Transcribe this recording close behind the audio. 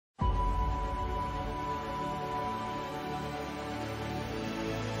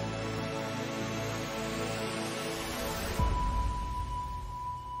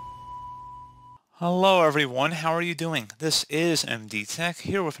Hello everyone, how are you doing? This is MD Tech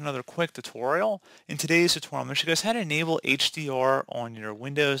here with another quick tutorial. In today's tutorial, I'm going to show you guys how to enable HDR on your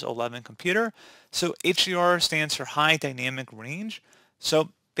Windows 11 computer. So HDR stands for High Dynamic Range. So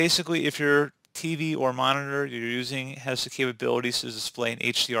basically if your TV or monitor you're using has the capabilities to display an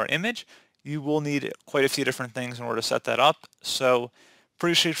HDR image, you will need quite a few different things in order to set that up. So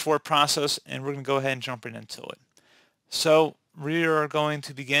pretty straightforward process, and we're going to go ahead and jump right into it. So we are going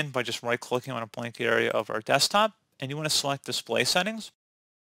to begin by just right-clicking on a blank area of our desktop, and you want to select Display Settings.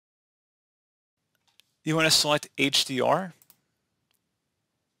 You want to select HDR,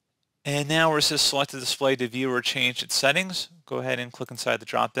 and now where it says Select the display to view or change its settings, go ahead and click inside the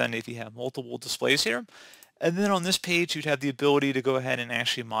drop-down if you have multiple displays here. And then on this page, you'd have the ability to go ahead and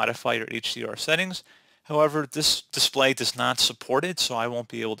actually modify your HDR settings. However, this display does not support it, so I won't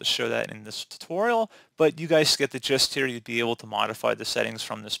be able to show that in this tutorial, but you guys get the gist here. You'd be able to modify the settings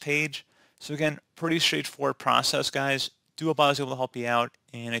from this page. So again, pretty straightforward process, guys. Do hope I was able to help you out,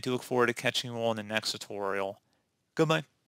 and I do look forward to catching you all in the next tutorial. Goodbye.